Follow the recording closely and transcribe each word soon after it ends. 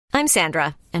I'm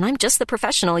Sandra, and I'm just the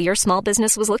professional your small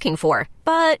business was looking for.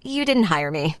 But you didn't hire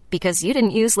me because you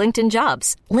didn't use LinkedIn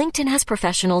Jobs. LinkedIn has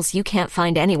professionals you can't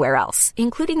find anywhere else,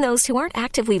 including those who aren't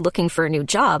actively looking for a new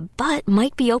job, but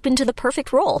might be open to the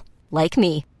perfect role, like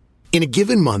me. In a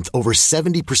given month, over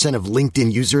 70% of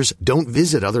LinkedIn users don't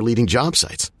visit other leading job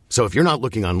sites. So if you're not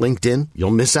looking on LinkedIn,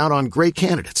 you'll miss out on great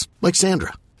candidates like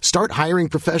Sandra. Start hiring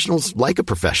professionals like a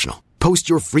professional. Post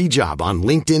your free job on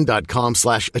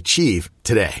linkedin.com/achieve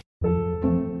today.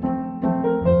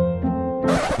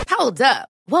 Hold up.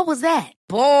 What was that?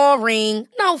 Boring.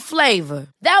 No flavor.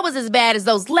 That was as bad as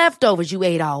those leftovers you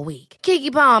ate all week.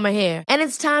 Keke Palmer here. And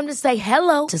it's time to say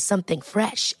hello to something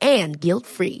fresh and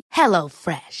guilt-free. Hello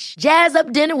Fresh. Jazz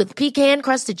up dinner with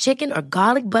pecan-crusted chicken or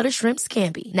garlic butter shrimp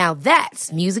scampi. Now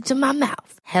that's music to my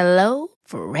mouth. Hello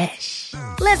Fresh.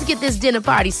 Let's get this dinner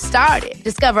party started.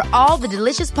 Discover all the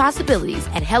delicious possibilities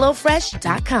at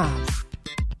HelloFresh.com.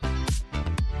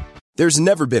 There's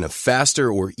never been a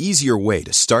faster or easier way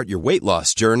to start your weight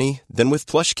loss journey than with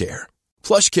PlushCare.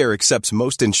 PlushCare accepts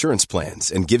most insurance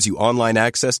plans and gives you online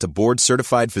access to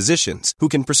board-certified physicians who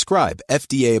can prescribe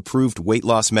FDA-approved weight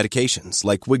loss medications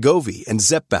like Wegovy and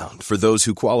Zepbound for those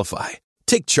who qualify.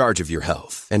 Take charge of your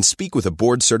health and speak with a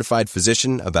board-certified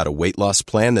physician about a weight loss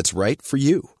plan that's right for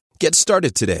you. Get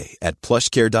started today at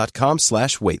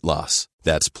plushcare.com/weight loss.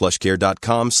 That's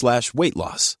plushcare.com/weight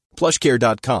loss.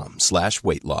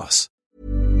 plushcare.com/weight loss.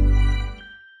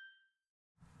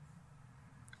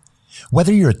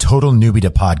 Whether you're a total newbie to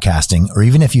podcasting or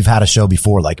even if you've had a show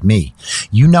before like me,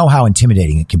 you know how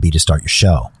intimidating it can be to start your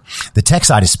show. The tech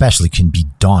side especially can be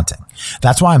daunting.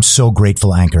 That's why I'm so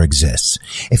grateful Anchor exists.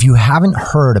 If you haven't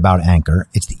heard about Anchor,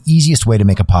 it's the easiest way to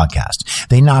make a podcast.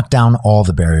 They knock down all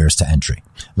the barriers to entry.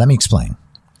 Let me explain.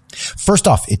 First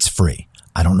off, it's free.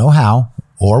 I don't know how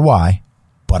or why,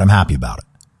 but I'm happy about it.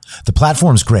 The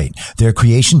platform's great. There are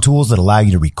creation tools that allow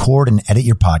you to record and edit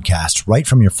your podcast right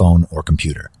from your phone or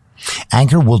computer.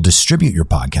 Anchor will distribute your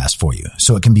podcast for you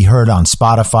so it can be heard on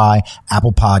Spotify,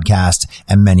 Apple Podcasts,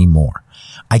 and many more.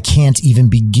 I can't even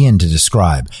begin to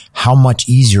describe how much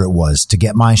easier it was to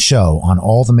get my show on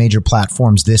all the major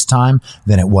platforms this time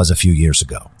than it was a few years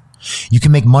ago. You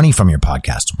can make money from your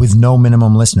podcast with no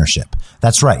minimum listenership.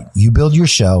 That's right. You build your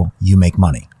show, you make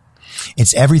money.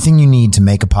 It's everything you need to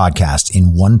make a podcast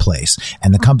in one place,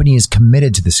 and the company is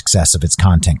committed to the success of its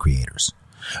content creators.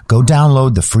 Go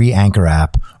download the free Anchor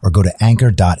app or go to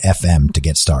anchor.fm to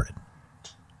get started.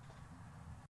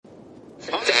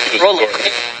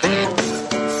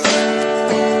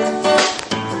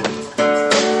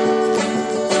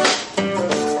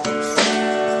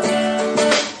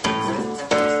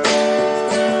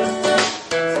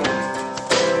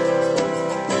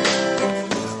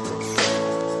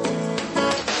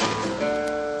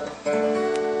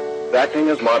 Acting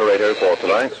as moderator for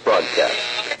tonight's broadcast.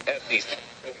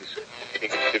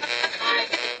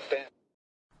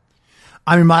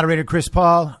 I'm your moderator, Chris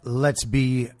Paul. Let's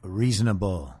be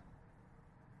reasonable.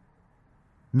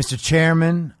 Mr.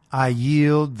 Chairman, I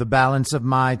yield the balance of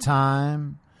my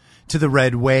time to the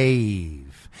red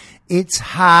wave. It's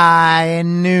high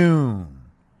noon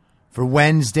for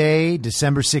Wednesday,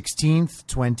 December 16th,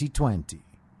 2020.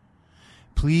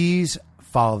 Please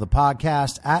follow the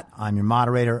podcast at I'm Your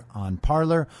Moderator on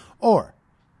Parler, or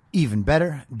even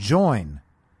better, join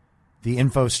the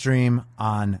info stream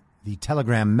on the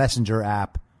Telegram Messenger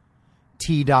app,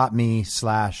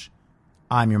 t.me/I'm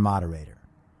Your Moderator.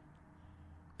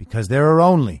 Because there are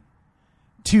only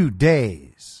 2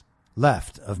 days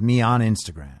left of me on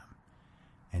Instagram.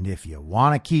 And if you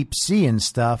want to keep seeing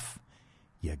stuff,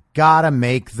 you gotta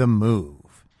make the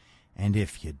move. And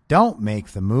if you don't make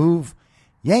the move,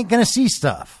 you ain't going to see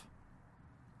stuff.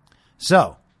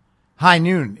 So, High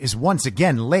Noon is once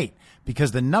again late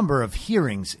because the number of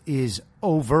hearings is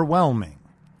overwhelming.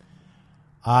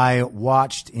 I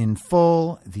watched in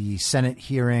full the Senate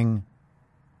hearing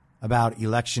about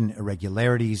election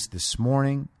irregularities this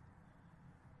morning.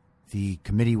 The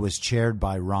committee was chaired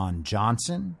by Ron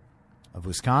Johnson of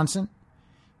Wisconsin.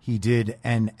 He did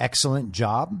an excellent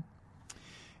job.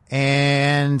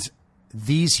 And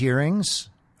these hearings,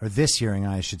 or this hearing,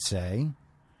 I should say,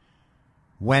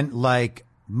 went like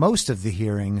most of the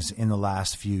hearings in the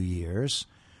last few years,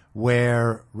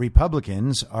 where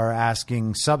Republicans are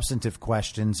asking substantive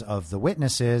questions of the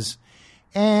witnesses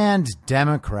and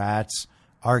Democrats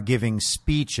are giving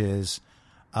speeches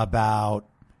about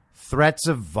threats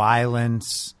of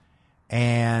violence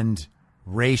and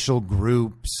racial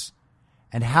groups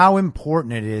and how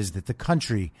important it is that the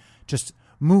country just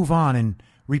move on and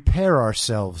repair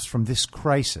ourselves from this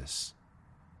crisis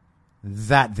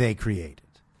that they created.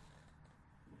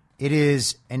 it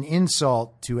is an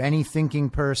insult to any thinking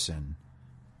person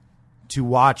to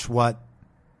watch what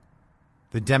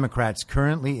the Democrats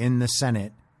currently in the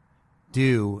Senate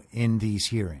do in these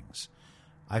hearings.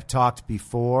 I've talked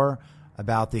before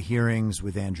about the hearings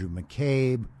with Andrew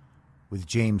McCabe, with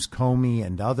James Comey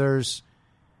and others.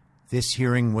 This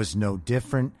hearing was no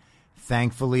different.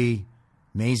 Thankfully,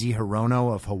 Mazie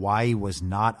Hirono of Hawaii was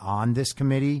not on this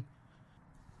committee.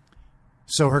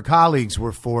 So her colleagues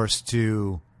were forced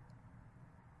to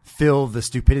fill the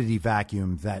stupidity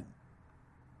vacuum that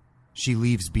she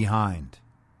leaves behind.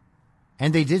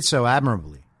 And they did so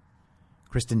admirably.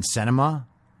 Kristen Sinema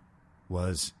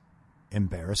was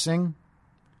embarrassing,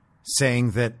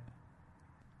 saying that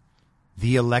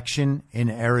the election in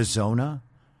Arizona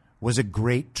was a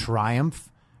great triumph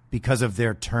because of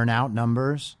their turnout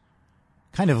numbers,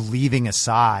 kind of leaving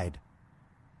aside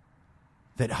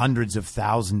that hundreds of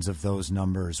thousands of those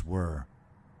numbers were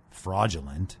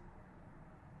fraudulent.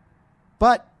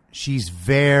 But she's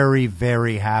very,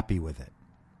 very happy with it.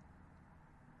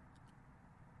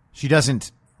 She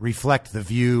doesn't reflect the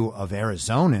view of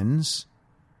Arizonans,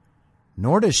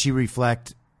 nor does she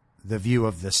reflect the view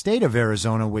of the state of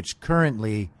Arizona, which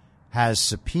currently has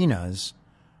subpoenas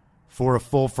for a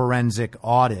full forensic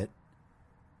audit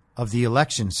of the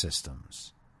election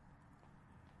systems.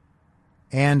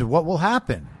 And what will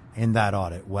happen in that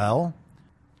audit? Well,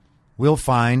 we'll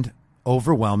find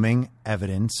overwhelming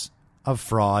evidence of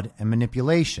fraud and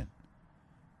manipulation,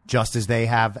 just as they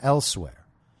have elsewhere,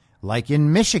 like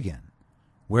in Michigan,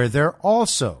 where they're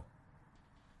also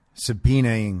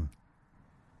subpoenaing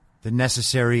the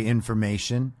necessary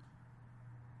information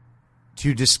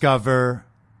to discover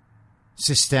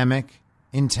systemic,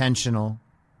 intentional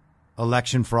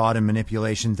election fraud and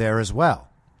manipulation there as well.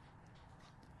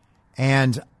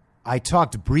 And I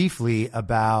talked briefly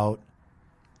about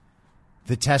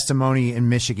the testimony in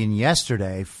Michigan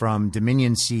yesterday from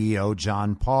Dominion CEO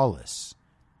John Paulus.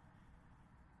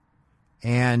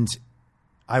 And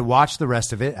I watched the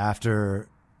rest of it after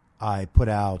I put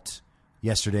out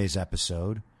yesterday's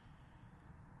episode.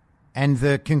 And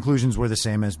the conclusions were the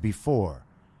same as before.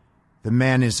 The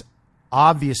man is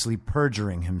obviously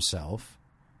perjuring himself.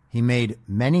 He made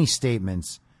many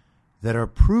statements that are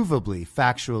provably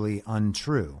factually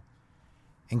untrue,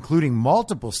 including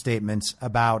multiple statements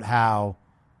about how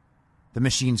the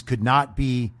machines could not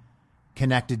be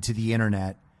connected to the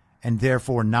internet and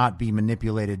therefore not be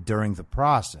manipulated during the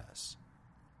process.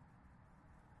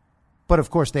 But of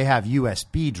course, they have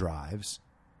USB drives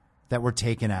that were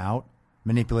taken out,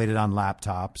 manipulated on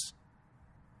laptops,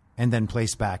 and then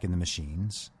placed back in the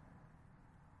machines.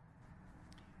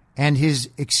 And his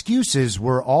excuses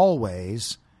were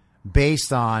always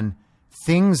based on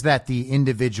things that the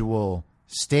individual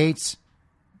states,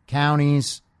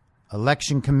 counties,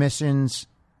 election commissions,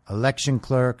 election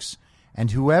clerks,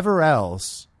 and whoever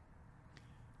else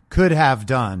could have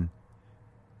done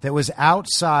that was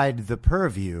outside the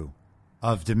purview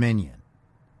of Dominion.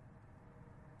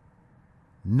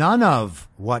 None of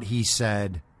what he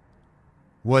said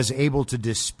was able to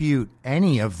dispute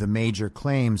any of the major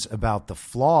claims about the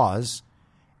flaws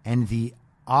and the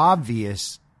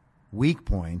obvious weak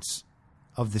points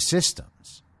of the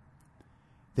systems.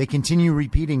 They continue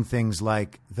repeating things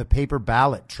like the paper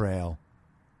ballot trail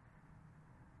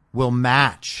will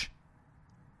match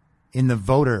in the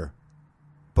voter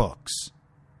books,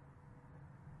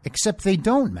 except they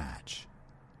don't match.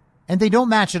 And they don't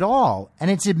match at all. And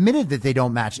it's admitted that they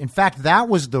don't match. In fact, that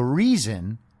was the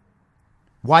reason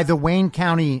why the Wayne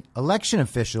County election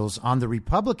officials on the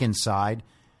Republican side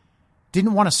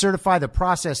didn't want to certify the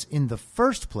process in the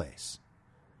first place.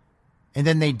 And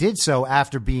then they did so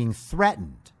after being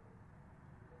threatened.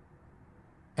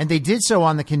 And they did so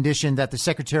on the condition that the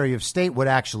Secretary of State would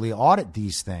actually audit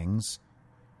these things.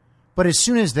 But as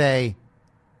soon as they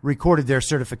recorded their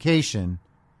certification,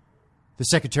 the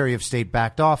Secretary of State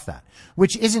backed off that,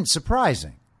 which isn't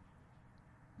surprising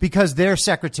because their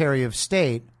Secretary of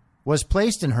State was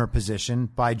placed in her position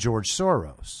by George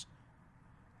Soros.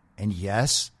 And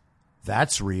yes,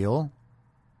 that's real.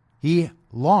 He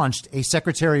launched a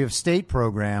Secretary of State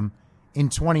program in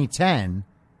 2010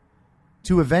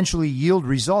 to eventually yield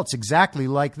results exactly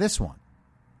like this one.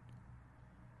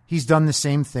 He's done the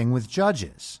same thing with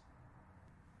judges.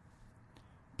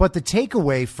 But the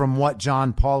takeaway from what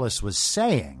John Paulus was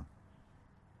saying,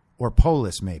 or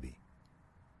Polis maybe,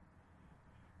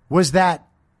 was that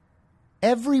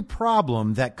every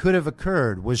problem that could have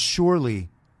occurred was surely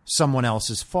someone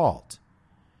else's fault.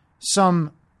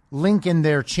 Some link in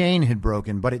their chain had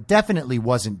broken, but it definitely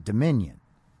wasn't Dominion.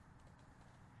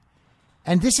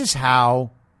 And this is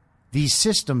how these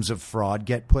systems of fraud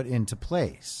get put into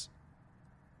place.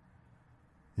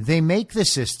 they make the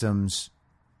systems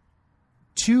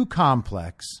too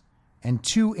complex and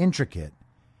too intricate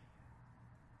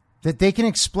that they can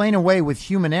explain away with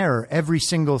human error every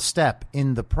single step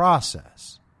in the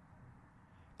process.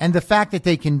 And the fact that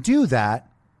they can do that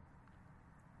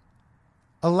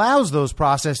allows those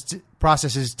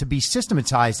processes to be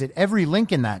systematized at every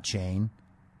link in that chain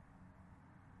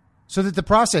so that the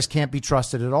process can't be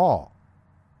trusted at all.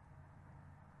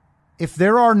 If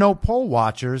there are no poll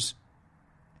watchers,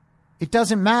 it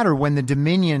doesn't matter when the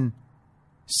Dominion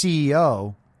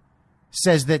CEO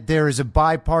says that there is a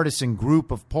bipartisan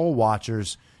group of poll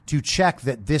watchers to check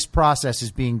that this process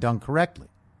is being done correctly.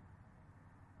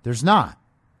 There's not.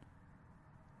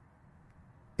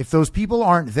 If those people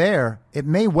aren't there, it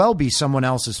may well be someone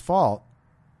else's fault.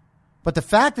 But the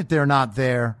fact that they're not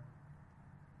there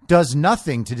does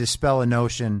nothing to dispel a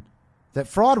notion that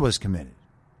fraud was committed.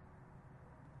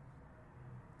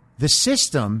 The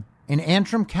system in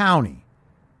Antrim County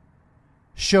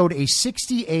showed a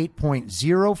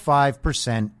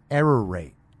 68.05% error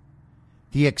rate.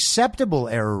 The acceptable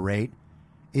error rate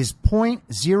is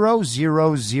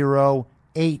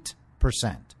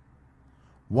 0.0008%.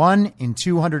 1 in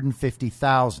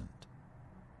 250,000.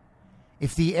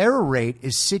 If the error rate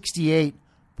is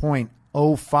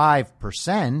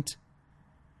 68.05%,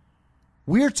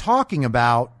 we're talking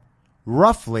about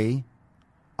roughly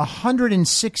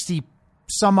 160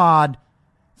 some odd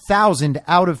thousand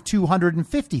out of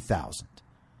 250,000.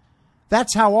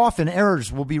 That's how often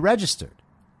errors will be registered.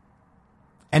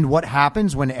 And what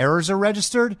happens when errors are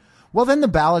registered? Well, then the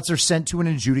ballots are sent to an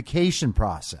adjudication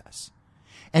process.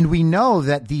 And we know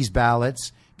that these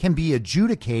ballots can be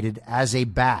adjudicated as a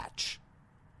batch.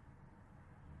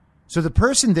 So the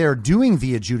person there doing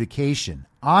the adjudication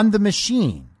on the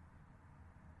machine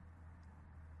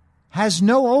has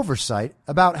no oversight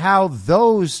about how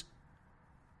those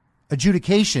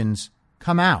adjudications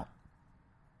come out.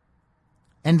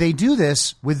 And they do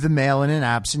this with the mail-in and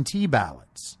absentee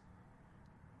ballots,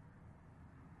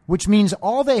 which means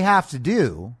all they have to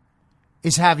do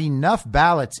is have enough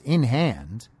ballots in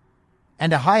hand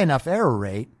and a high enough error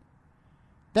rate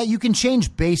that you can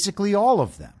change basically all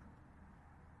of them.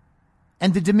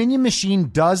 And the Dominion machine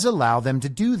does allow them to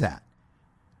do that.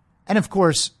 And of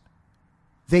course,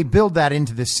 they build that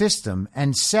into the system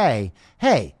and say,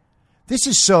 hey, this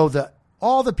is so that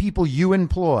all the people you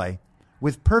employ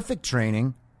with perfect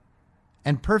training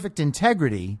and perfect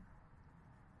integrity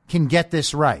can get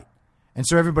this right. And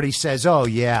so everybody says, oh,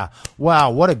 yeah,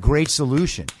 wow, what a great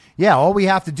solution. Yeah, all we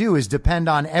have to do is depend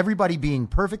on everybody being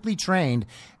perfectly trained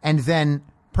and then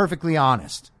perfectly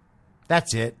honest.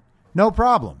 That's it. No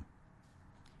problem.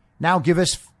 Now give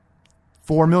us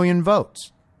 4 million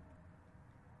votes.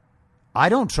 I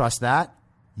don't trust that.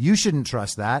 You shouldn't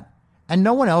trust that. And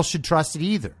no one else should trust it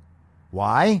either.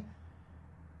 Why?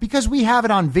 Because we have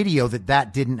it on video that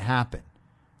that didn't happen.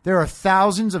 There are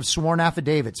thousands of sworn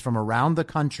affidavits from around the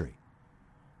country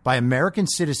by American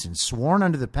citizens sworn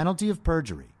under the penalty of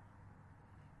perjury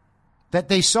that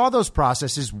they saw those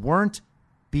processes weren't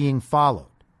being followed.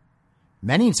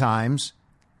 Many times,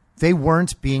 they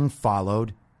weren't being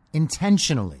followed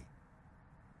intentionally.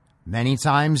 Many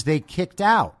times, they kicked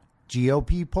out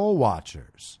GOP poll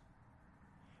watchers.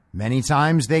 Many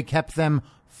times, they kept them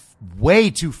way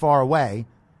too far away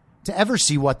to ever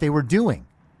see what they were doing.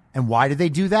 And why did they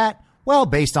do that? Well,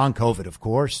 based on COVID, of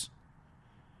course.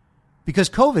 Because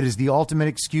COVID is the ultimate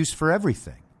excuse for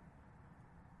everything.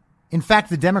 In fact,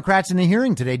 the Democrats in the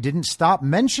hearing today didn't stop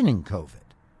mentioning COVID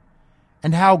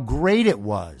and how great it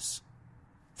was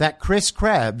that Chris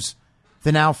Krebs,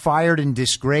 the now fired and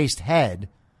disgraced head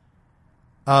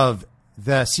of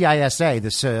the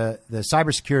CISA, the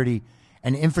Cybersecurity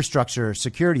and Infrastructure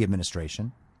Security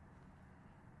Administration,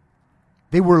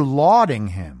 they were lauding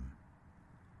him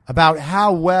about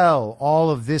how well all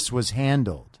of this was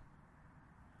handled,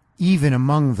 even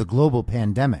among the global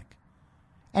pandemic.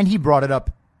 And he brought it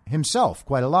up himself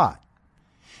quite a lot.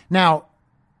 Now,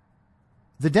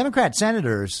 the Democrat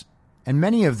senators and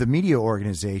many of the media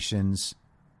organizations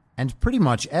and pretty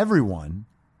much everyone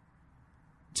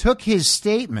took his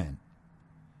statement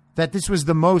that this was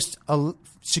the most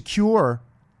secure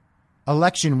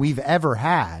election we've ever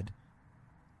had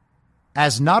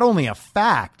as not only a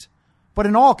fact, but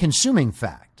an all-consuming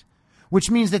fact,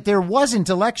 which means that there wasn't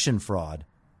election fraud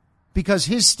because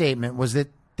his statement was that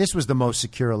this was the most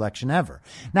secure election ever.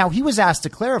 Now, he was asked to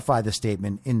clarify the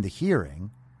statement in the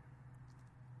hearing,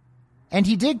 and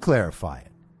he did clarify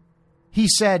it. He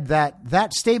said that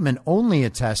that statement only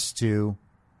attests to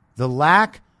the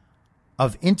lack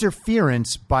of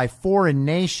interference by foreign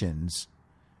nations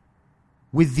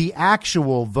with the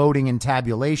actual voting and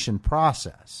tabulation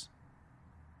process,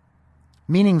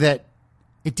 meaning that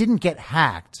it didn't get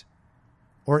hacked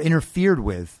or interfered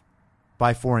with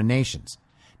by foreign nations.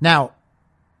 Now,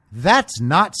 that's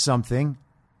not something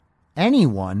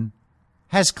anyone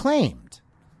has claimed.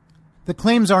 The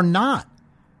claims are not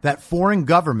that foreign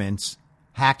governments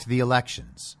hacked the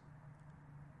elections,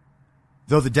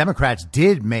 though the Democrats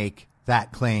did make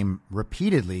that claim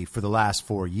repeatedly for the last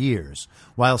 4 years,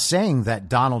 while saying that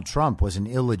Donald Trump was an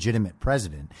illegitimate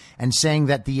president and saying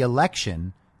that the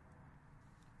election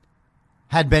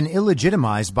had been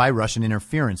illegitimized by Russian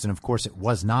interference. And of course, it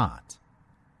was not.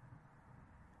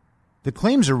 The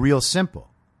claims are real simple.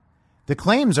 The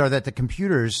claims are that the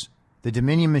computers, the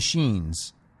Dominion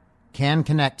machines, can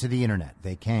connect to the internet.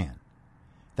 They can.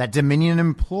 That Dominion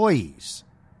employees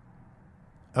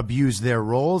abuse their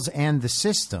roles and the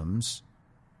systems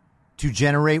to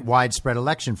generate widespread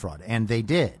election fraud, and they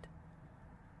did.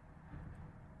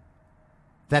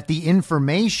 That the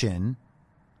information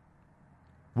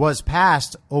was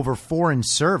passed over foreign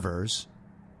servers,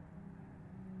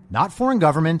 not foreign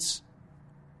governments,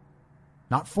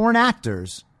 not foreign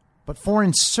actors, but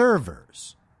foreign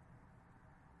servers.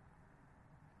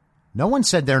 No one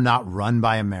said they're not run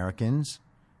by Americans.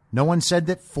 No one said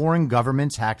that foreign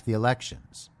governments hacked the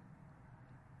elections.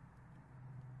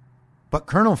 But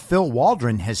Colonel Phil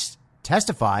Waldron has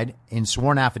testified in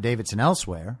sworn affidavits and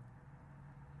elsewhere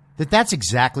that that's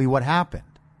exactly what happened.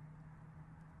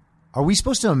 Are we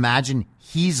supposed to imagine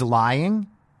he's lying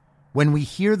when we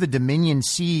hear the Dominion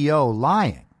CEO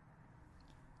lying?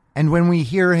 And when we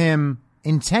hear him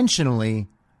intentionally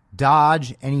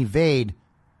dodge and evade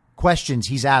questions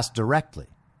he's asked directly?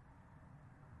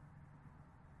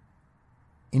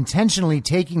 Intentionally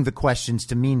taking the questions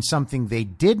to mean something they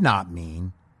did not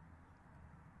mean,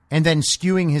 and then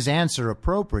skewing his answer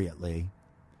appropriately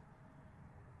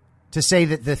to say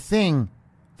that the thing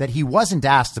that he wasn't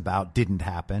asked about didn't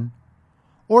happen,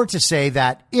 or to say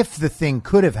that if the thing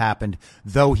could have happened,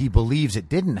 though he believes it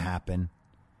didn't happen,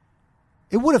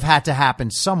 it would have had to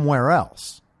happen somewhere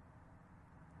else.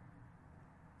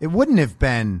 It wouldn't have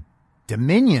been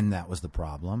Dominion that was the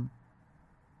problem.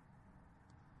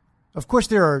 Of course,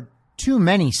 there are too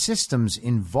many systems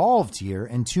involved here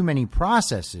and too many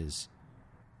processes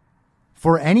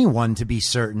for anyone to be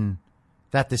certain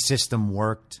that the system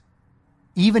worked,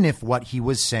 even if what he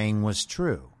was saying was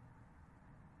true.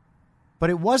 But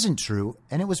it wasn't true,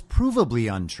 and it was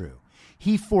provably untrue.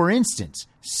 He, for instance,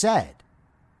 said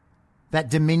that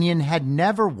Dominion had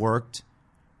never worked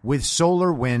with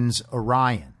SolarWinds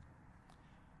Orion.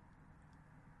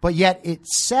 But yet it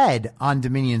said on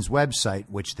Dominion's website,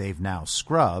 which they've now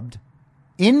scrubbed,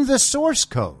 in the source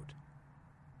code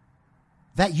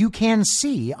that you can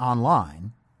see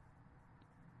online,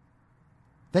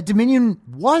 that Dominion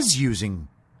was using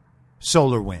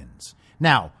SolarWinds.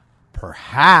 Now,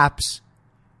 perhaps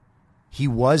he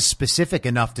was specific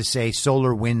enough to say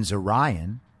SolarWinds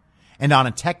Orion, and on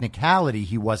a technicality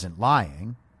he wasn't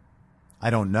lying. I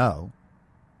don't know.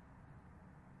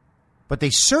 But they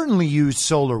certainly used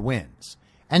SolarWinds,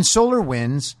 and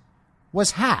SolarWinds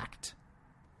was hacked.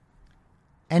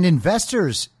 And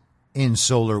investors in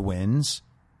SolarWinds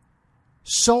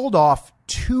sold off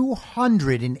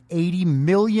 $280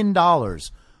 million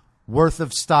worth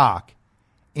of stock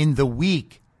in the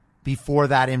week before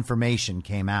that information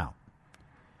came out.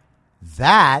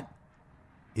 That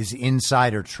is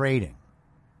insider trading.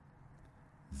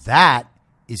 That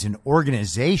is an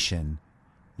organization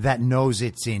that knows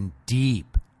it's in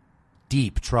deep,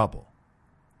 deep trouble.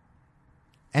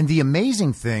 And the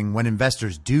amazing thing when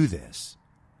investors do this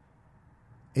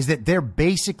is that they're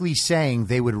basically saying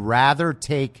they would rather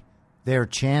take their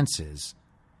chances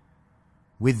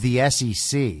with the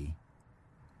SEC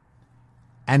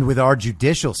and with our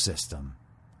judicial system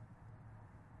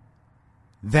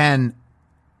than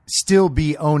still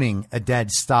be owning a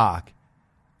dead stock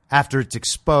after it's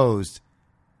exposed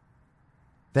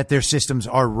that their systems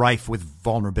are rife with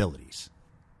vulnerabilities.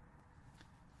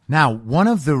 Now, one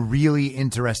of the really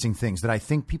interesting things that I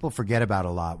think people forget about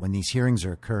a lot when these hearings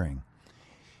are occurring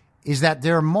is that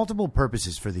there are multiple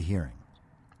purposes for the hearing.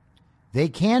 They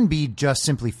can be just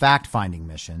simply fact-finding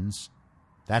missions.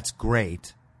 That's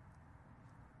great.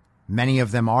 Many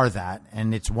of them are that,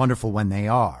 and it's wonderful when they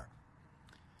are.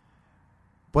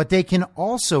 But they can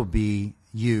also be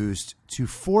used to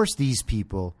force these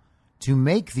people to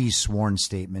make these sworn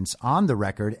statements on the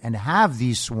record and have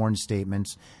these sworn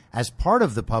statements as part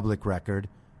of the public record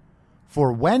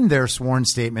for when their sworn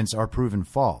statements are proven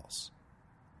false.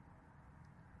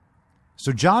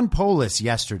 So John Polis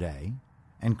yesterday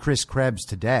and Chris Krebs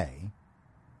today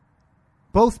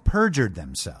both perjured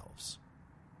themselves.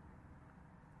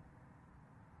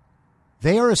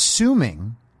 They are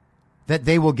assuming that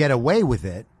they will get away with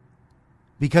it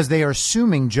because they are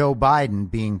assuming Joe Biden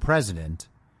being president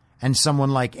and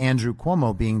someone like Andrew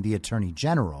Cuomo being the attorney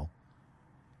general,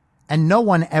 and no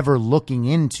one ever looking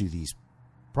into these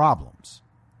problems.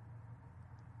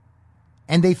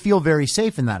 And they feel very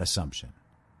safe in that assumption.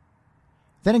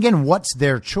 Then again, what's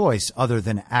their choice other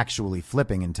than actually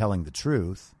flipping and telling the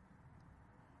truth?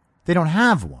 They don't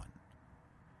have one.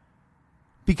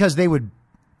 Because they would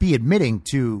be admitting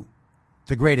to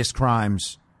the greatest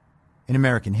crimes in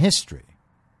American history.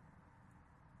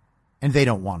 And they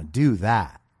don't want to do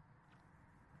that.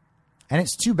 And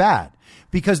it's too bad,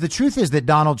 because the truth is that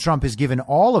Donald Trump has given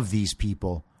all of these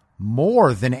people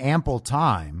more than ample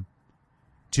time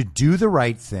to do the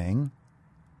right thing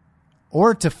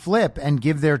or to flip and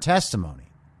give their testimony,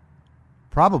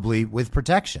 probably with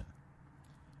protection.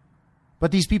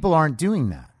 But these people aren't doing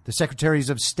that. The secretaries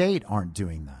of state aren't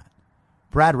doing that.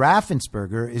 Brad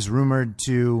Raffensperger is rumored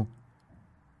to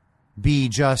be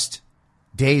just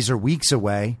days or weeks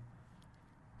away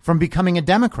from becoming a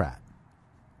Democrat.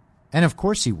 And of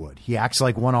course he would. He acts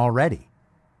like one already.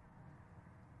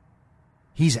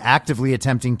 He's actively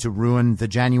attempting to ruin the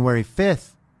January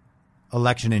 5th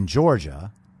election in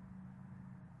Georgia.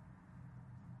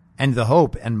 And the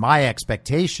hope and my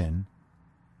expectation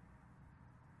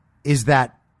is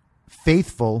that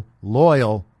faithful,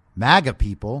 loyal MAGA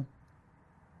people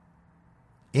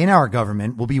in our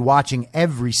government will be watching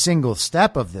every single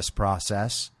step of this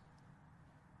process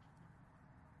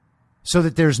so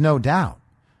that there's no doubt,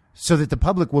 so that the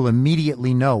public will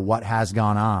immediately know what has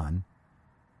gone on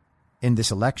in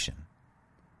this election,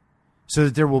 so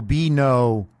that there will be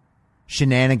no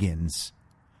shenanigans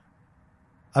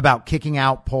about kicking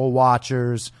out poll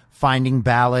watchers, finding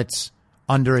ballots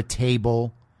under a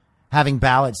table, having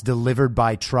ballots delivered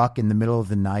by truck in the middle of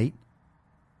the night.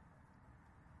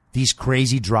 These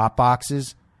crazy drop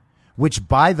boxes, which,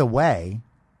 by the way,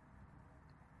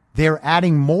 they're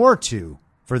adding more to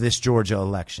for this Georgia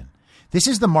election. This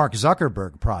is the Mark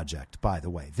Zuckerberg project, by the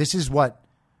way. This is what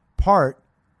part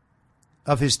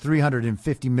of his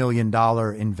 $350 million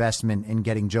investment in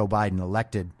getting Joe Biden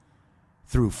elected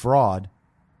through fraud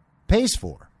pays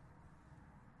for.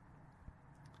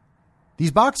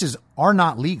 These boxes are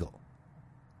not legal.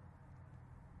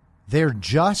 They're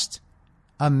just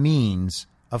a means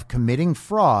of committing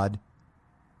fraud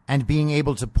and being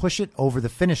able to push it over the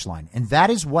finish line. And that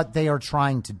is what they are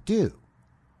trying to do.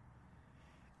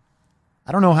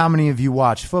 I don't know how many of you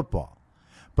watch football,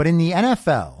 but in the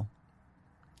NFL,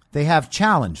 they have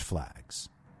challenge flags.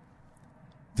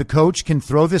 The coach can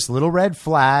throw this little red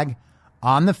flag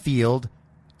on the field,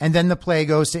 and then the play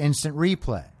goes to instant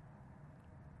replay.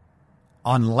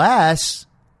 Unless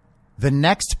the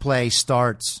next play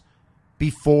starts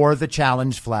before the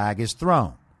challenge flag is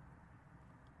thrown.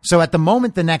 So at the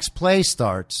moment the next play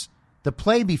starts, the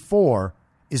play before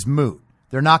is moot.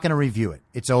 They're not going to review it.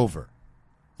 It's over.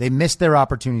 They missed their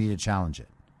opportunity to challenge it.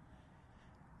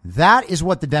 That is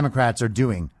what the Democrats are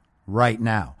doing right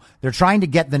now. They're trying to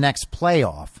get the next play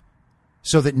off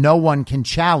so that no one can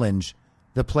challenge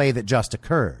the play that just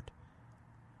occurred.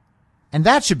 And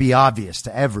that should be obvious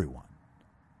to everyone.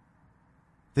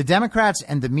 The Democrats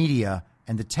and the media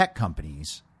and the tech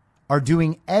companies are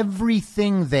doing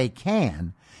everything they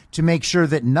can to make sure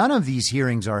that none of these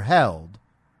hearings are held,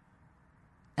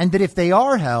 and that if they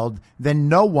are held, then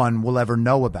no one will ever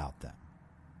know about them.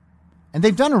 And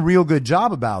they've done a real good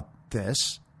job about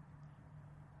this.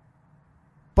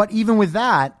 But even with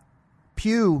that,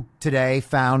 Pew today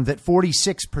found that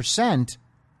 46%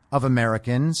 of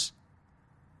Americans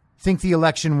think the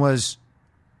election was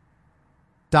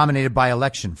dominated by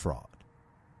election fraud.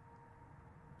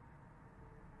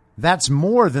 That's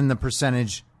more than the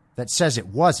percentage that says it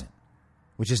wasn't,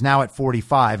 which is now at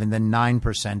 45, and then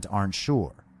 9% aren't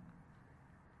sure.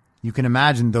 You can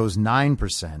imagine those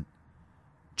 9%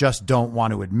 just don't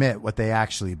want to admit what they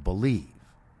actually believe.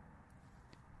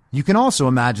 You can also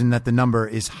imagine that the number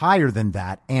is higher than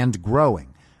that and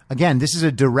growing. Again, this is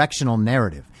a directional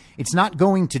narrative. It's not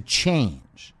going to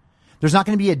change. There's not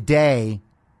going to be a day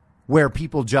where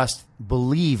people just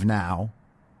believe now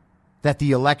that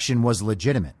the election was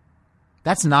legitimate.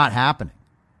 That's not happening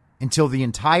until the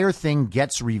entire thing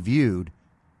gets reviewed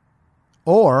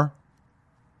or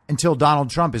until Donald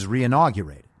Trump is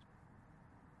reinaugurated.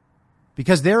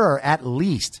 Because there are at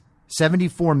least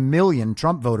 74 million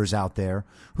Trump voters out there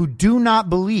who do not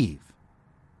believe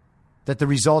that the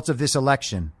results of this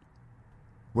election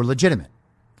were legitimate.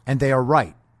 And they are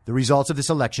right. The results of this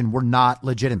election were not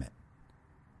legitimate.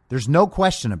 There's no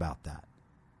question about that.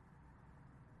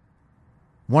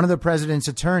 one of the president's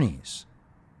attorneys,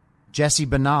 Jesse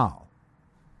Banal,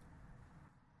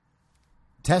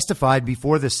 testified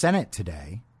before the Senate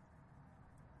today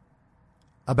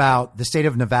about the state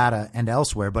of Nevada and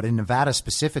elsewhere, but in Nevada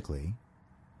specifically,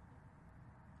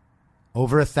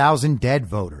 over 1,000 dead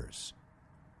voters,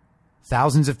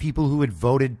 thousands of people who had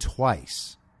voted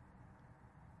twice,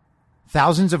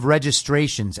 thousands of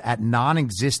registrations at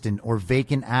non-existent or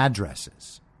vacant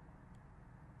addresses.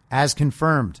 As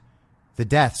confirmed, the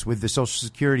deaths with the Social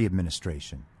Security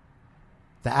Administration,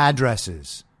 the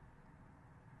addresses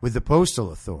with the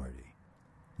Postal Authority,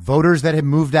 voters that had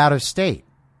moved out of state,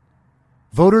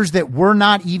 voters that were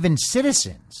not even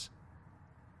citizens.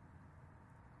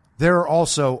 There are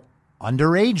also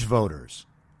underage voters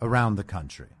around the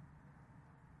country.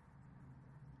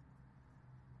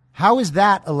 How is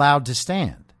that allowed to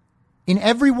stand? In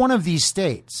every one of these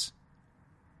states,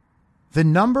 the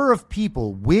number of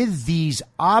people with these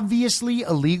obviously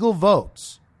illegal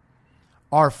votes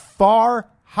are far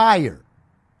higher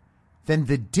than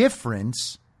the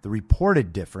difference, the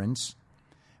reported difference,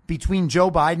 between Joe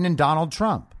Biden and Donald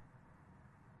Trump.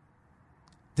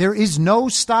 There is no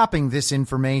stopping this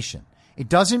information. It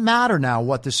doesn't matter now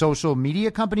what the social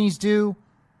media companies do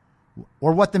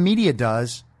or what the media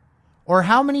does or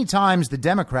how many times the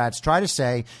Democrats try to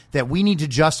say that we need to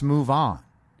just move on.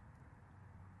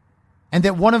 And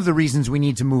that one of the reasons we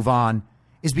need to move on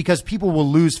is because people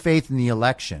will lose faith in the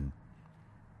election.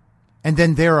 And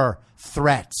then there are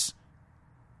threats.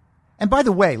 And by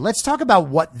the way, let's talk about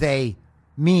what they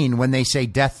mean when they say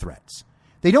death threats.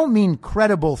 They don't mean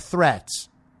credible threats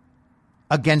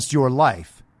against your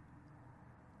life.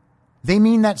 They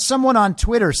mean that someone on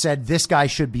Twitter said this guy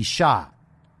should be shot.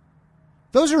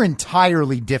 Those are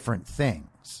entirely different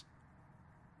things.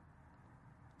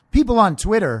 People on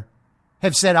Twitter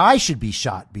have said I should be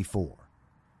shot before.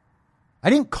 I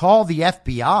didn't call the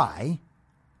FBI.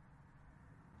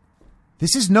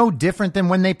 This is no different than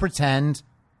when they pretend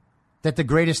that the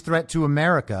greatest threat to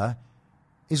America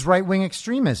is right-wing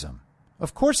extremism.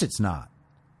 Of course it's not.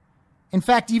 In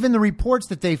fact, even the reports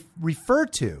that they refer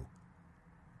to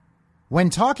when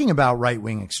talking about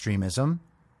right-wing extremism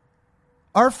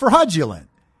are fraudulent.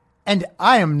 And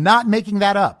I am not making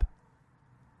that up.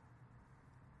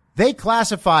 They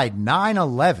classified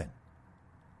 9/11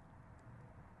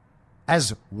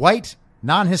 as white,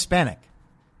 non-Hispanic.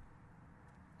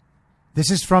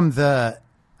 This is from the,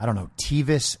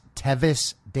 TEVIS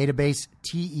database,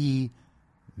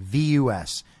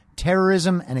 TEVUS,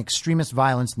 Terrorism and Extremist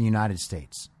Violence in the United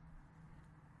States.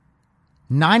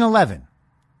 9/11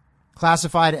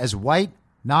 classified as white,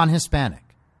 non-Hispanic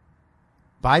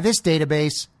by this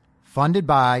database funded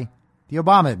by the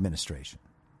Obama administration.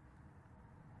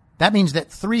 That means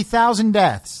that 3,000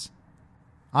 deaths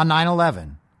on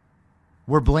 9/11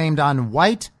 were blamed on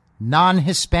white,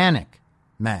 non-Hispanic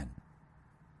men.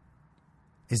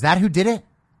 Is that who did it?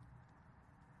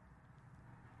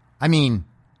 I mean,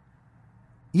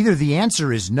 either the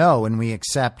answer is no and we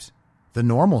accept the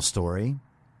normal story,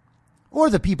 or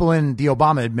the people in the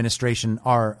Obama administration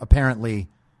are apparently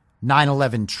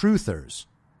 9/11 truthers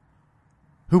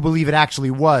who believe it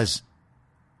actually was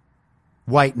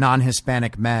white,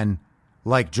 non-Hispanic men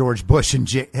like George Bush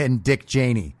and Dick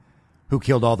Cheney who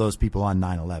killed all those people on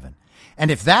 9/11. And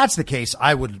if that's the case,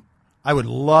 I would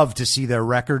love to see their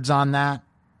records on that.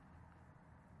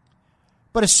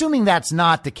 But assuming that's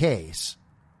not the case,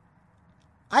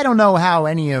 I don't know how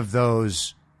any of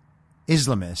those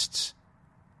Islamists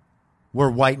were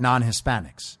white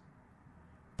non-Hispanics.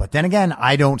 But then again,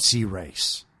 I don't see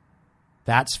race.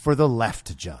 That's for the left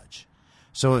to judge.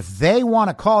 So if they want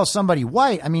to call somebody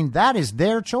white, I mean, that is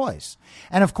their choice.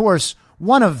 And of course,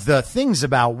 one of the things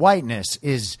about whiteness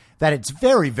is that it's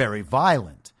very, very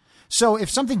violent. So if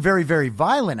something very, very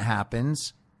violent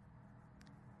happens,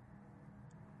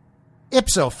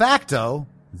 ipso facto,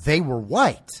 they were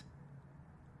white.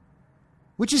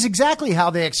 Which is exactly how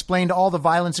they explained all the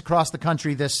violence across the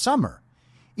country this summer,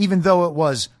 even though it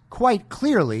was quite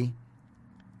clearly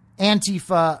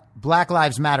Antifa, Black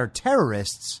Lives Matter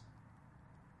terrorists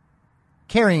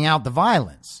carrying out the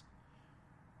violence,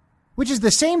 which is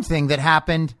the same thing that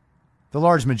happened, the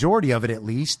large majority of it at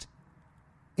least,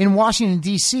 in Washington,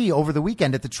 D.C. over the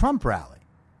weekend at the Trump rally.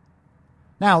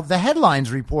 Now, the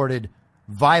headlines reported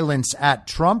violence at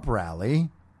Trump rally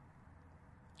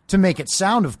to make it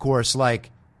sound, of course,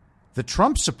 like the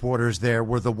Trump supporters there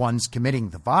were the ones committing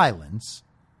the violence.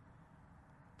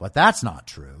 But that's not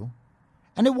true.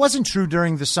 And it wasn't true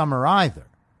during the summer either.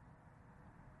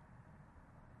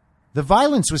 The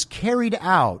violence was carried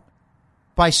out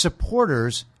by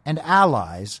supporters and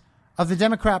allies of the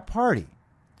Democrat Party.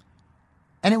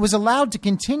 And it was allowed to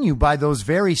continue by those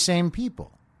very same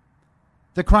people.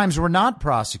 The crimes were not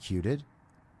prosecuted.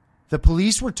 The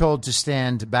police were told to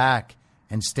stand back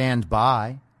and stand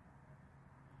by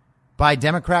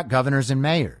Democrat governors and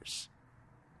mayors.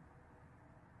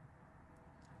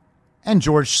 And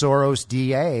George Soros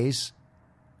DAs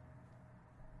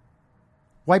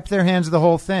wiped their hands of the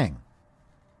whole thing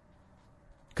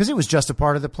because it was just a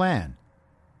part of the plan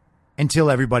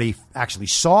until everybody actually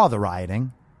saw the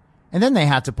rioting, and then they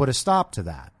had to put a stop to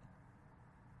that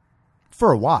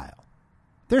for a while.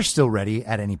 They're still ready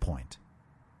at any point.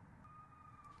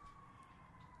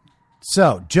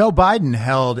 So Joe Biden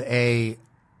held a,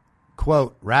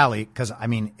 quote, rally, because, I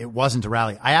mean, it wasn't a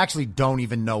rally. I actually don't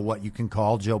even know what you can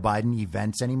call Joe Biden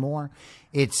events anymore.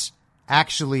 It's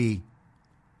actually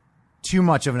too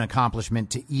much of an accomplishment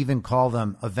to even call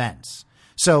them events.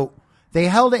 So they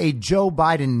held a Joe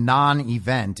Biden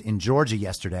non-event in Georgia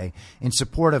yesterday in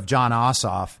support of Jon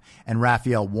Ossoff and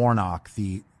Raphael Warnock,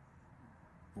 the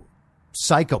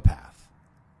psychopath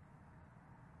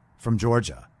from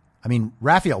Georgia. I mean,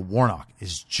 Raphael Warnock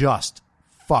is just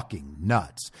fucking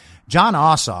nuts. Jon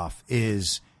Ossoff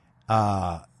is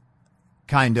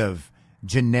kind of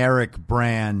generic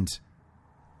brand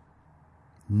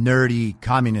nerdy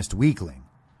communist weakling.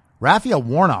 Raphael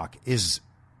Warnock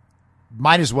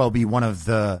might as well be one of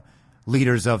the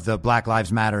leaders of the Black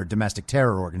Lives Matter domestic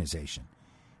terror organization.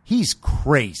 He's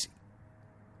crazy.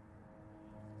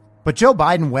 But Joe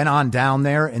Biden went on down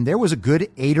there, and there was a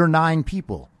good 8 or 9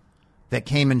 people that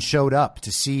came and showed up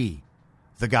to see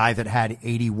the guy that had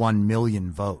 81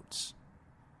 million votes.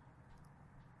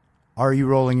 Are you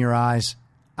rolling your eyes?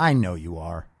 I know you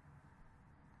are.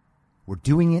 We're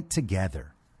doing it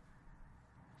together.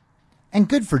 And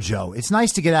good for Joe. It's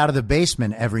nice to get out of the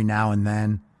basement every now and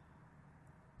then.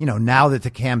 You know, now that the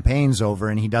campaign's over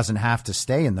and he doesn't have to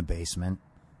stay in the basement,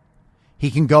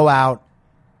 he can go out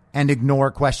and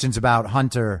ignore questions about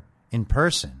Hunter in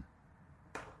person.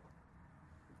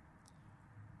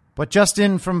 But just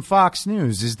in from Fox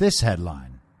News is this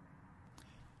headline.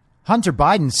 Hunter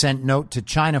Biden sent note to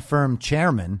China firm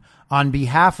chairman on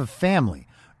behalf of family,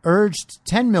 urged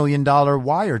 $10 million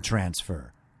wire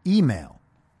transfer, email.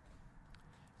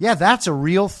 Yeah, that's a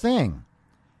real thing.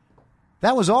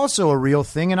 That was also a real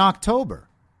thing in October.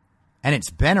 And it's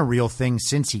been a real thing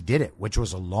since he did it, which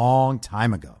was a long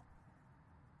time ago.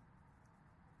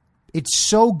 It's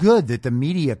so good that the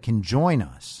media can join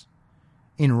us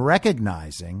in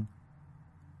recognizing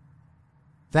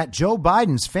that Joe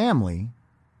Biden's family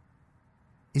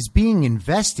is being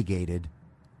investigated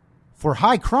for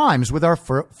high crimes with our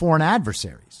foreign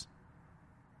adversaries.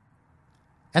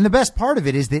 And the best part of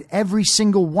it is that every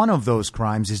single one of those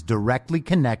crimes is directly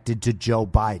connected to Joe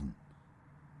Biden.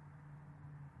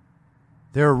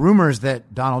 There are rumors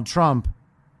that Donald Trump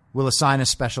will assign a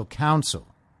special counsel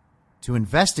to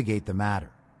investigate the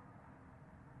matter.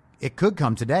 It could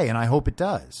come today, and I hope it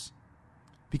does.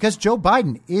 Because Joe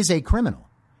Biden is a criminal,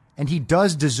 and he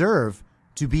does deserve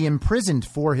to be imprisoned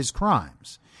for his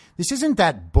crimes. This isn't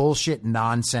that bullshit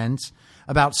nonsense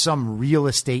about some real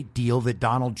estate deal that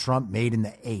Donald Trump made in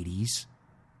the 80s.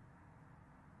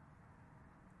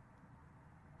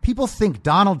 People think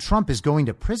Donald Trump is going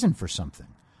to prison for something,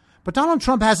 but Donald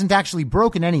Trump hasn't actually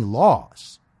broken any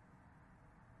laws.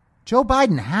 Joe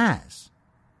Biden has.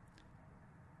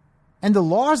 And the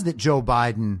laws that Joe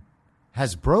Biden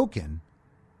has broken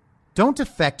don't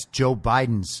affect Joe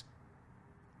Biden's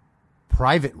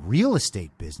private real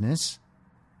estate business.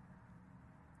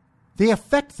 They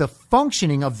affect the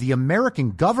functioning of the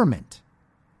American government,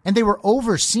 and they were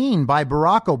overseen by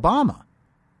Barack Obama.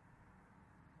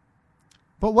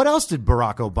 But what else did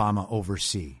Barack Obama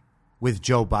oversee with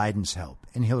Joe Biden's help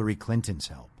and Hillary Clinton's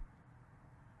help?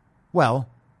 Well,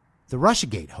 the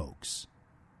Russiagate hoax.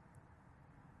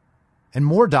 And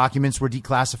more documents were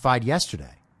declassified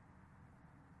yesterday.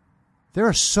 There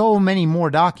are so many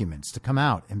more documents to come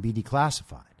out and be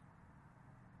declassified.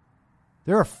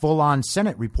 There are full-on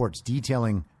Senate reports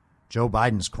detailing Joe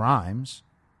Biden's crimes.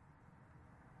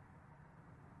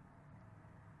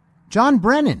 John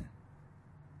Brennan,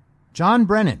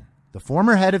 the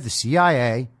former head of the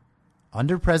CIA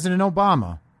under President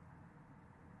Obama,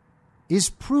 is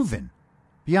proven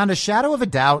beyond a shadow of a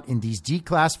doubt in these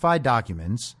declassified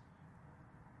documents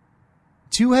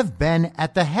to have been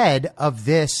at the head of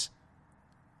this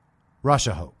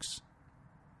Russia hoax.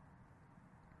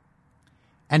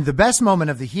 And the best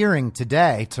moment of the hearing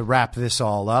today, to wrap this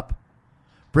all up,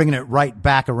 bringing it right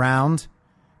back around,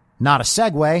 not a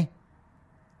segue,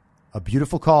 a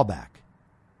beautiful callback.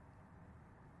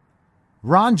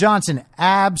 Ron Johnson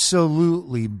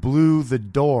absolutely blew the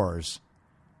doors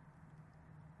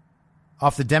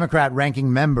off the Democrat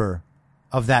ranking member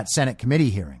of that Senate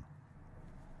committee hearing.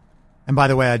 And by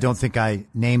the way, I don't think I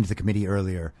named the committee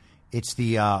earlier. It's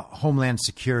the Homeland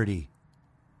Security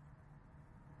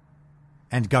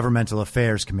and Governmental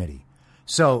Affairs Committee.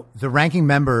 So the ranking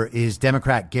member is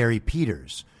Democrat Gary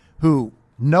Peters, who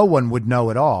no one would know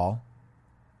at all,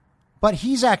 but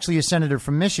he's actually a senator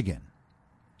from Michigan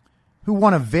who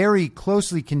won a very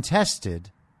closely contested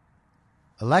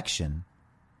election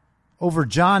over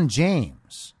John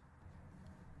James,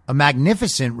 a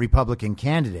magnificent Republican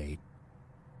candidate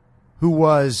who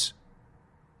was,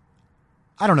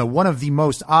 I don't know, one of the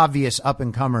most obvious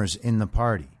up-and-comers in the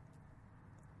party.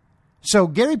 So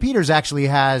Gary Peters actually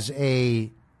has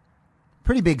a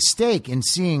pretty big stake in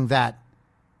seeing that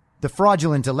the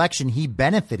fraudulent election he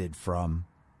benefited from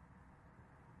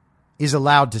is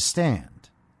allowed to stand.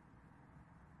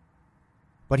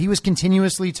 But he was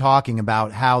continuously talking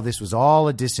about how this was all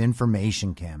a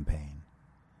disinformation campaign.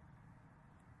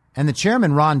 And the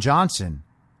chairman, Ron Johnson,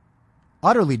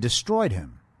 utterly destroyed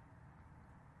him.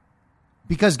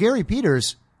 Because Gary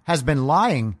Peters has been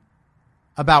lying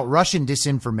about Russian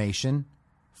disinformation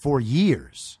for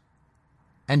years.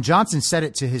 And Johnson said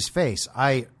it to his face.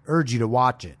 I urge you to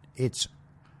watch it. It's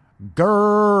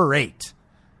great.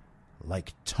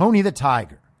 Like Tony the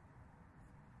Tiger.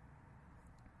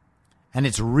 And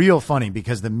it's real funny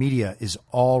because the media is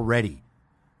already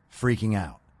freaking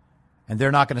out. And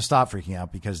they're not going to stop freaking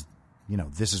out because, you know,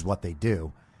 this is what they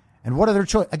do. And what other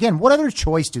choice? Again, what other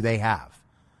choice do they have?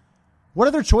 What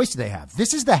other choice do they have?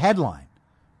 This is the headline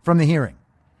from the hearing.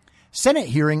 Senate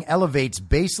hearing elevates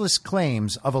baseless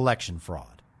claims of election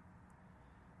fraud.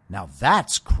 Now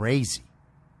that's crazy.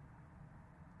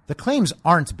 The claims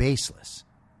aren't baseless.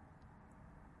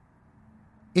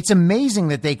 It's amazing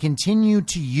that they continue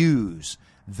to use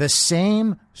the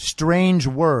same strange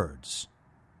words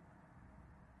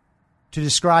to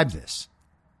describe this.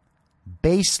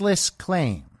 Baseless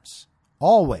claims.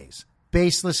 Always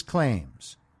baseless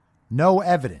claims. No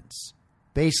evidence.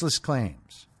 Baseless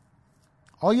claims.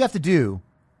 All you have to do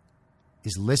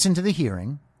is listen to the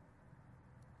hearing,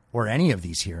 or any of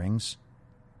these hearings.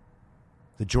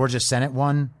 The Georgia Senate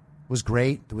one was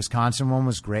great. The Wisconsin one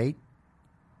was great.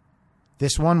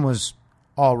 This one was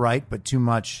all right, but too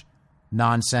much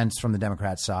nonsense from the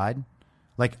Democrat side.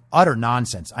 Like utter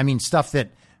nonsense. I mean, stuff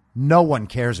that no one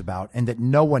cares about and that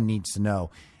no one needs to know.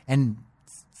 And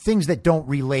things that don't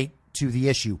relate to the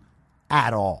issue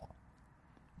at all.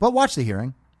 But watch the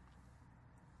hearing.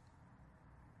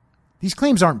 These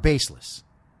claims aren't baseless.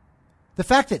 The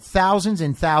fact that thousands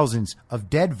and thousands of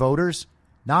dead voters,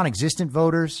 non-existent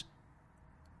voters,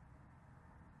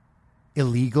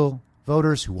 illegal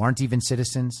voters who aren't even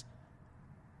citizens,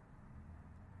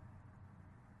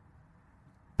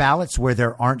 ballots where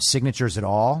there aren't signatures at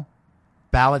all,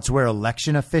 ballots where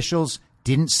election officials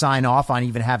didn't sign off on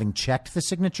even having checked the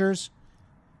signatures,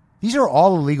 these are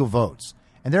all illegal votes,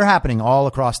 and they're happening all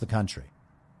across the country.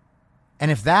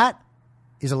 And if that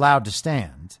is allowed to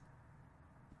stand,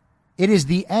 it is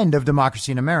the end of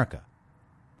democracy in America.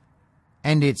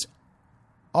 And it's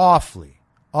awfully,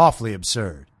 awfully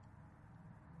absurd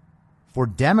for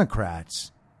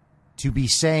Democrats to be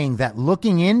saying that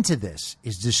looking into this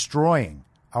is destroying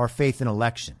our faith in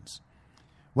elections,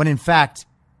 when in fact,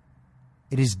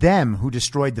 it is them who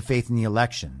destroyed the faith in the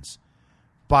elections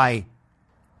by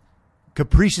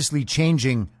capriciously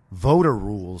changing voter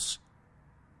rules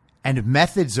and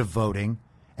methods of voting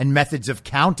and methods of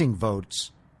counting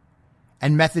votes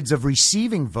and methods of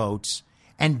receiving votes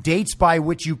and dates by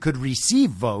which you could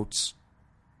receive votes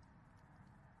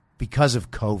because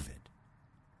of COVID.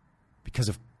 Because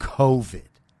of COVID.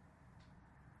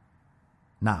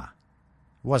 Nah,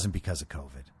 it wasn't because of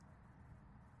COVID.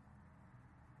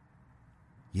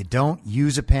 You don't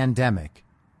use a pandemic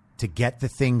to get the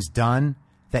things done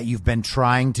that you've been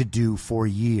trying to do for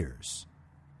years.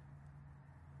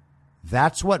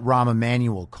 That's what Rahm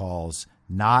Emanuel calls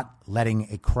not letting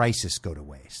a crisis go to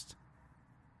waste.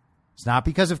 It's not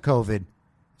because of COVID.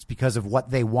 It's because of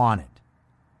what they wanted.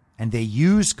 And they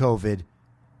used COVID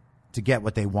to get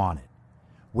what they wanted,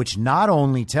 which not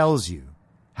only tells you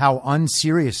how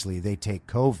unseriously they take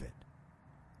COVID,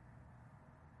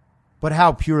 but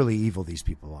how purely evil these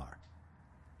people are.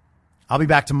 I'll be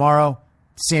back tomorrow,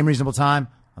 same reasonable time,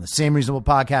 on the Same Reasonable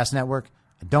Podcast Network.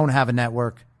 I don't have a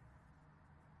network.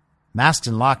 Masks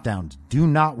and lockdowns do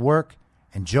not work,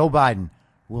 and Joe Biden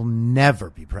will never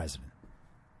be president.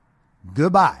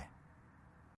 Goodbye.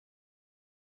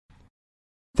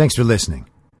 Thanks for listening.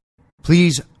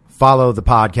 Please follow the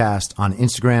podcast on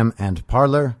Instagram and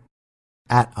Parler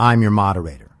at I'm Your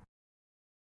Moderator.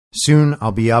 Soon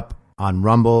I'll be up on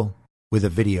Rumble with a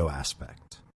video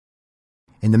aspect.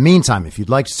 In the meantime, if you'd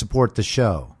like to support the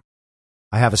show,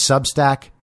 I have a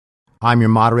Substack,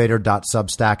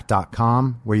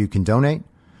 imyourmoderator.substack.com, where you can donate,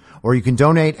 or you can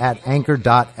donate at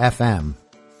anchor.fm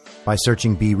by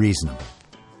searching Be Reasonable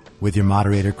with your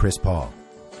moderator, Chris Paul.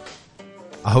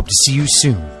 I hope to see you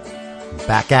soon,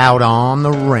 back out on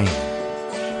the range.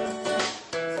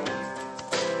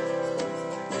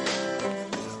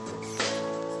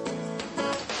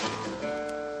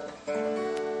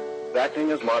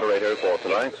 Acting as moderator for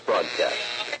tonight's broadcast.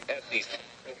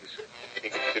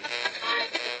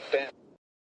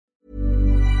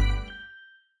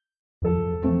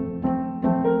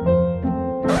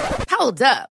 Hold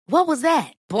up. What was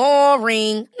that?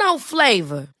 Boring. No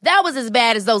flavor. That was as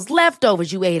bad as those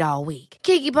leftovers you ate all week.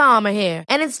 Keke Palmer here,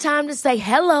 and it's time to say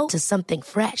hello to something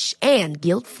fresh and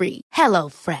guilt-free. Hello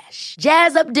Fresh.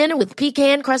 Jazz up dinner with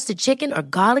pecan-crusted chicken or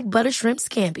garlic butter shrimp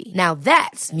scampi. Now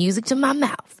that's music to my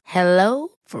mouth. Hello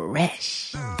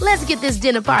Fresh. Let's get this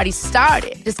dinner party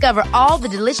started. Discover all the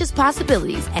delicious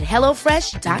possibilities at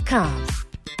HelloFresh.com.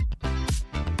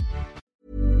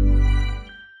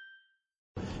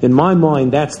 In my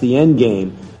mind, that's the end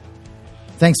game.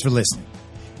 Thanks for listening.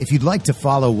 If you'd like to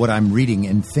follow what I'm reading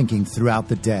and thinking throughout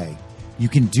the day, you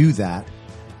can do that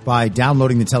by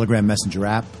downloading the Telegram Messenger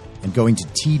app and going to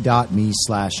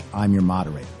t.me/I'm your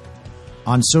moderator.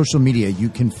 On social media, you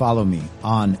can follow me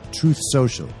on Truth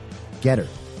Social, Getter,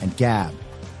 and Gab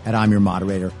at I'm Your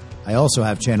Moderator. I also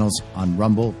have channels on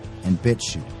Rumble and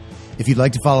BitChute. If you'd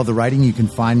like to follow the writing, you can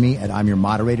find me at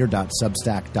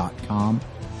imyourmoderator.substack.com.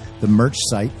 The merch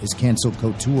site is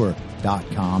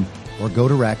cancelcouture.com, or go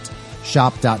direct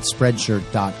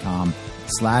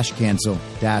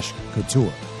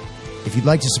shop.spreadshirt.com/cancel-couture. If you'd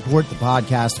like to support the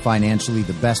podcast financially,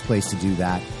 the best place to do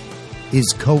that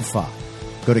is Ko-Fi.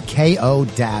 Go to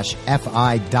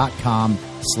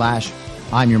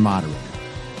ko-fi.com/I'm your moderator.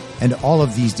 And all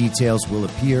of these details will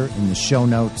appear in the show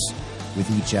notes with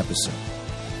each episode.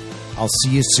 I'll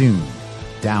see you soon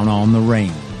down on the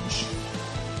range.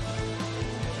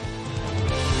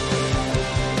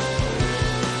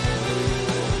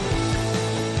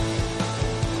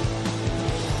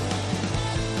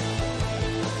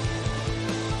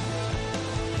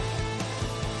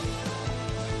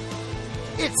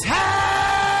 It's high!